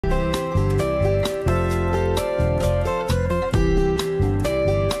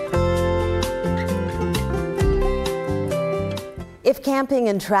If camping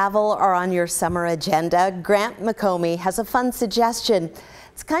and travel are on your summer agenda, Grant McOmie has a fun suggestion.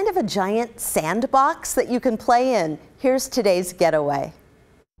 It's kind of a giant sandbox that you can play in. Here's today's getaway.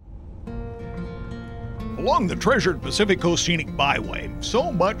 Along the treasured Pacific Coast Scenic Byway,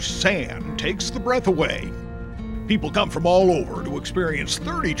 so much sand takes the breath away. People come from all over to experience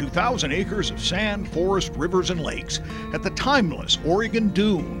 32,000 acres of sand, forest, rivers, and lakes at the timeless Oregon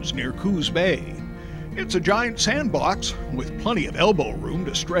Dunes near Coos Bay. It's a giant sandbox with plenty of elbow room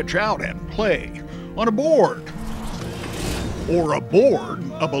to stretch out and play on a board. Or aboard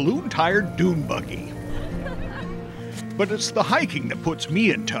a balloon-tired dune buggy. But it's the hiking that puts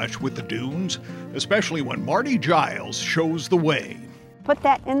me in touch with the dunes, especially when Marty Giles shows the way. Put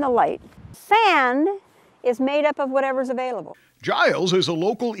that in the light. Sand is made up of whatever's available. Giles is a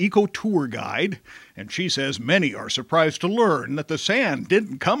local eco-tour guide, and she says many are surprised to learn that the sand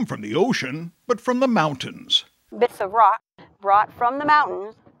didn't come from the ocean, but from the mountains. Bits of rock brought from the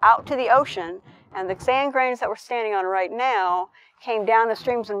mountains out to the ocean, and the sand grains that we're standing on right now came down the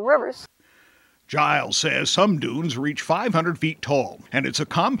streams and rivers. Giles says some dunes reach 500 feet tall, and it's a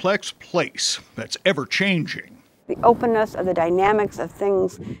complex place that's ever-changing. The openness of the dynamics of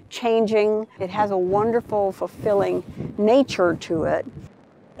things changing. It has a wonderful, fulfilling nature to it.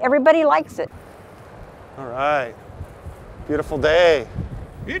 Everybody likes it. All right, beautiful day.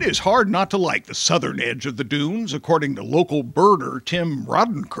 It is hard not to like the southern edge of the dunes, according to local birder Tim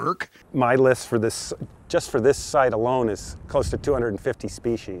Rodenkirk. My list for this, just for this site alone, is close to 250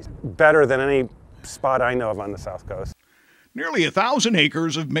 species. Better than any spot I know of on the South Coast. Nearly 1,000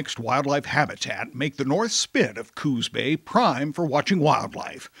 acres of mixed wildlife habitat make the north spit of Coos Bay prime for watching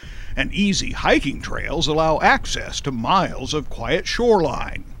wildlife. And easy hiking trails allow access to miles of quiet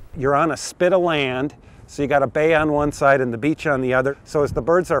shoreline. You're on a spit of land, so you got a bay on one side and the beach on the other. So as the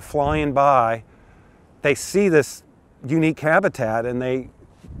birds are flying by, they see this unique habitat and they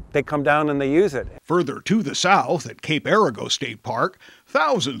come down and they use it. Further to the south at Cape Arago State Park,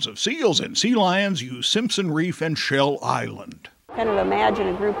 thousands of seals and sea lions use Simpson Reef and Shell Island. Kind of imagine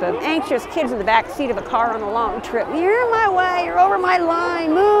a group of anxious kids in the back seat of a car on a long trip. You're in my way, you're over my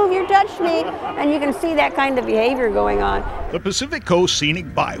line, move, you touched me. And you can see that kind of behavior going on. The Pacific Coast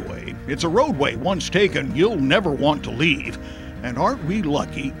Scenic Byway. It's a roadway once taken you'll never want to leave. And aren't we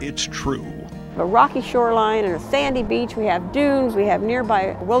lucky it's true? A rocky shoreline and a sandy beach, we have dunes, we have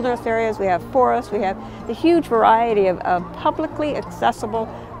nearby wilderness areas, we have forests, we have the huge variety of publicly accessible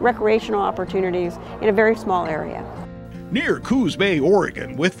recreational opportunities in a very small area. Near Coos Bay,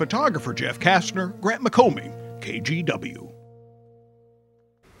 Oregon, with photographer Jeff Kastner, Grant McOmie, KGW.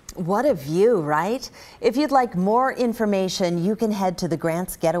 What a view, right? If you'd like more information, you can head to the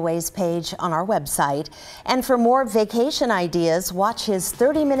Grants Getaways page on our website. And for more vacation ideas, watch his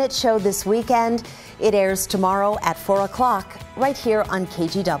 30-minute show this weekend. It airs tomorrow at 4 o'clock right here on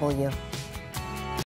KGW.